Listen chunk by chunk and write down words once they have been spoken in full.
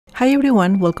Hi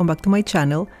everyone, welcome back to my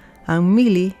channel. I'm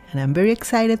Mily and I'm very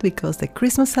excited because the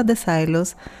Christmas at the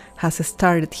Silos has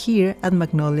started here at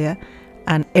Magnolia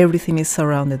and everything is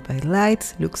surrounded by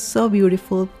lights. Looks so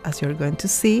beautiful as you're going to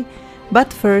see.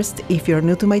 But first, if you're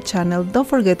new to my channel, don't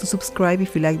forget to subscribe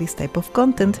if you like this type of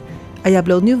content. I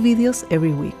upload new videos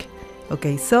every week.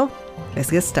 Okay, so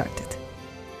let's get started.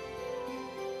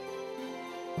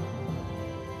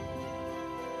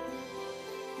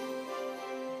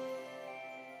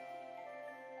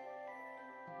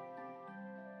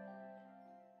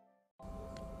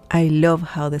 I love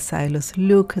how the silos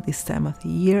look this time of the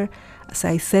year. As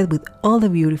I said, with all the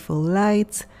beautiful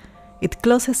lights. It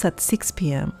closes at 6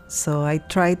 p.m. so I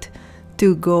tried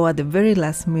to go at the very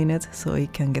last minute so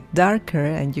it can get darker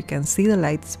and you can see the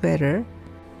lights better.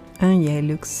 And yeah, it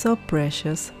looks so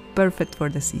precious, perfect for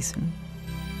the season.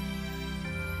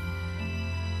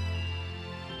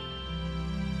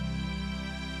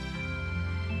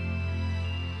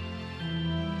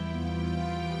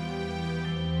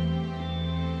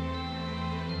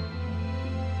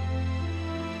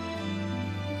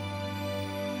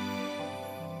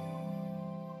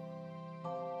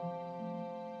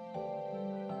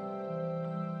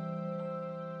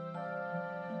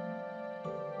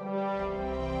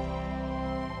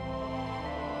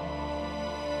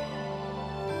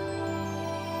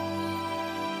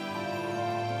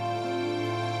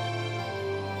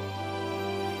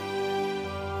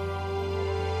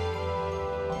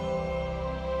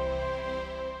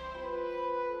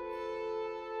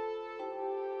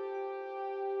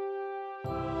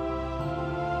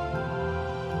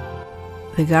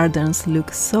 The gardens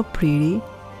look so pretty.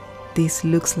 This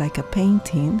looks like a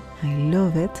painting. I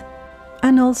love it.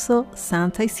 And also,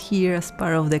 Santa is here as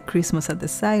part of the Christmas at the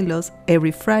Silos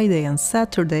every Friday and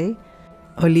Saturday.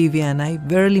 Olivia and I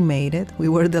barely made it. We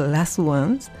were the last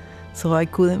ones, so I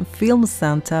couldn't film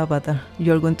Santa, but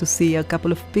you're going to see a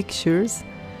couple of pictures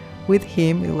with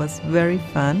him. It was very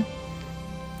fun.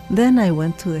 Then I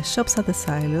went to the shops at the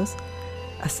Silos.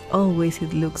 As always,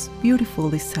 it looks beautiful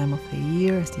this time of the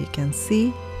year, as you can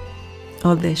see.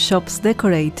 All the shops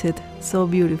decorated, so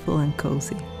beautiful and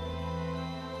cozy.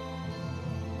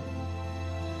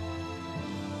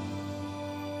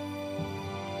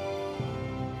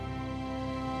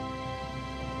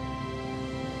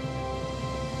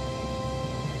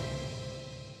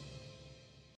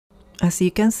 As you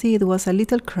can see, it was a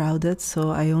little crowded, so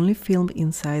I only filmed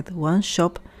inside one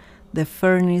shop, the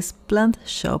furnace plant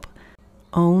shop,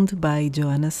 owned by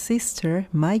Joanna's sister,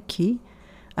 Mikey,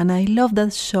 and I love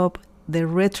that shop, the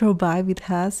retro vibe it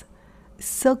has. It's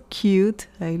so cute.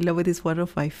 I love it. It's one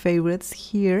of my favorites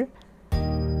here.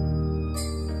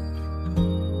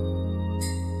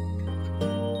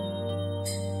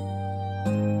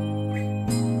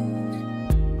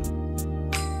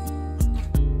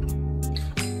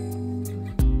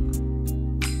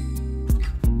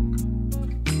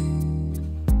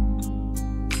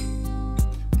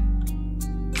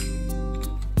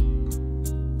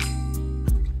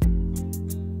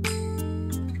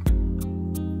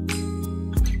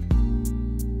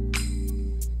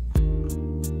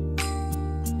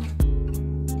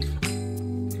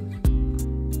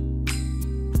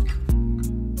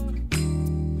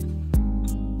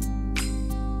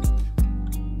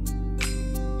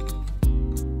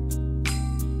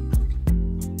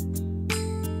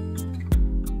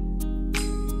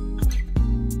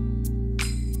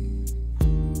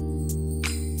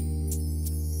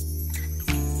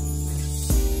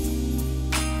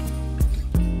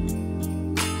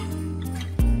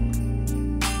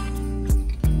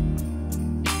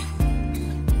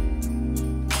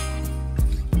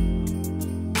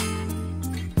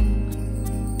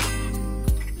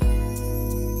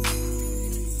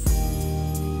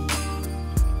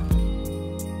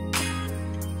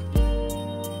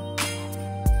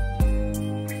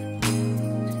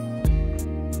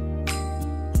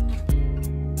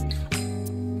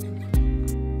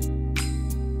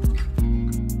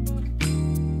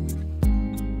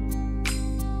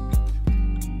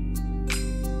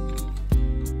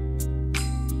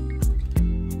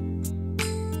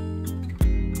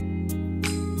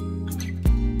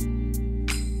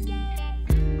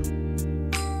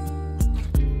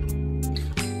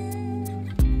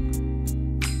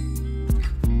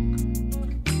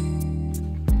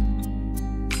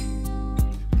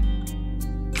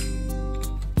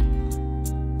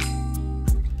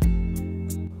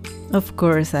 Of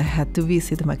course, I had to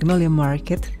visit Magnolia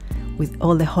Market with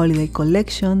all the holiday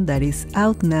collection that is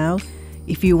out now.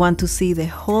 If you want to see the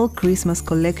whole Christmas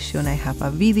collection, I have a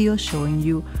video showing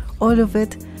you all of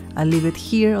it. I'll leave it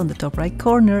here on the top right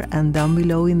corner and down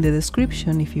below in the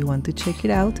description if you want to check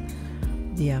it out.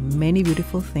 Yeah, many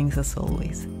beautiful things as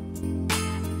always.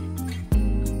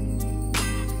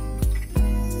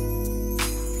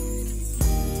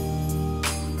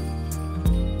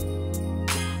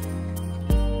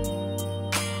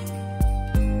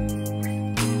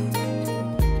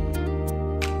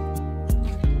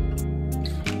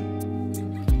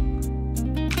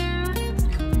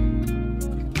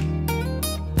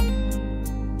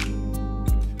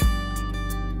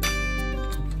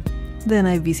 Then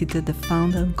I visited the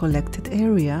found and collected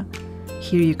area.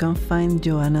 Here you can find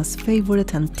Joanna's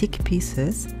favorite antique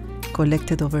pieces,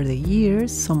 collected over the years.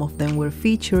 Some of them were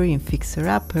featured in Fixer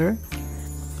Upper.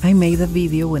 I made a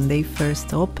video when they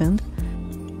first opened,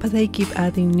 but they keep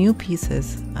adding new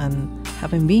pieces and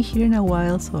haven't been here in a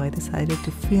while, so I decided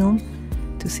to film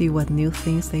to see what new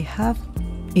things they have.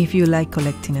 If you like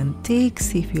collecting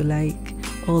antiques, if you like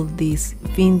all this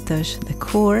vintage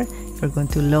decor, you're going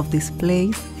to love this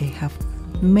place. They have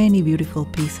many beautiful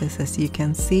pieces, as you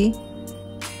can see.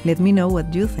 Let me know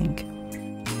what you think.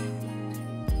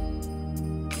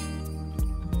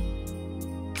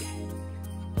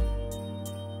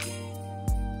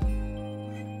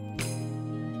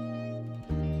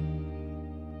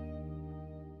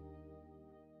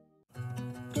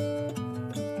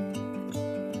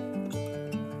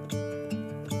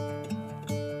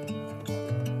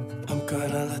 I'm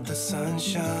gonna let the sun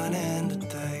shine in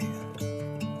today.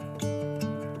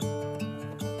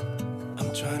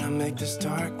 I'm trying to make this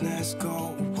darkness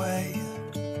go away.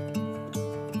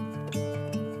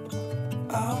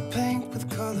 I'll paint with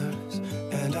colors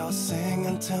and I'll sing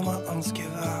until my lungs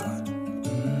give out.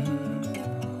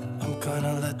 I'm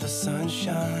gonna let the sun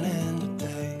shine in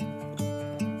today.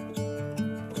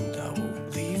 And I will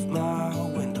leave my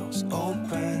windows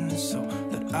open so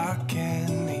that I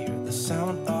can hear the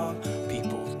sound of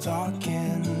people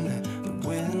talking and the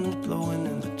wind blowing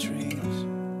in the trees.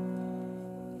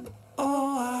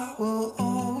 Oh, I will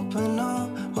open up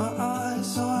my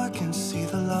eyes so I can see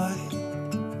the light.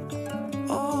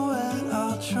 Oh, and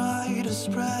I'll try to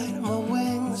spread my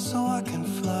wings so I can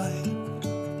fly.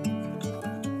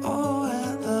 Oh,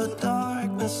 and the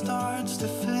darkness starts to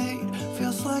fade.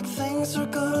 Feels like things are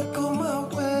gonna go my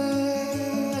way.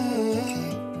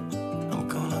 I'm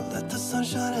gonna let the sun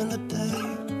shine in the day.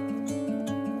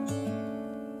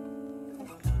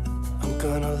 I'm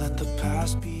gonna let the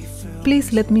past be filled.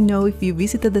 Please let me know if you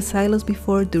visited the silos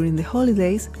before during the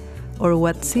holidays, or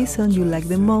what season you like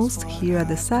the most here at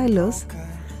the silos.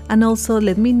 And also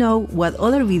let me know what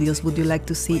other videos would you like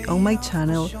to see on my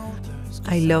channel.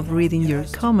 I love reading your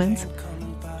comments.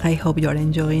 I hope you are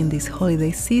enjoying this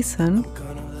holiday season.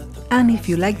 And if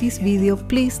you like this video,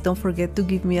 please don't forget to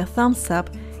give me a thumbs up.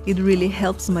 It really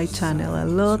helps my channel a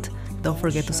lot. Don't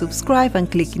forget to subscribe and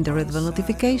click in the red bell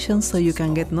notification so you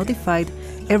can get notified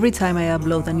every time I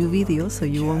upload a new video so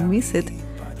you won't miss it.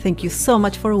 Thank you so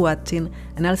much for watching,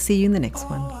 and I'll see you in the next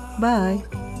one.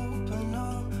 Bye!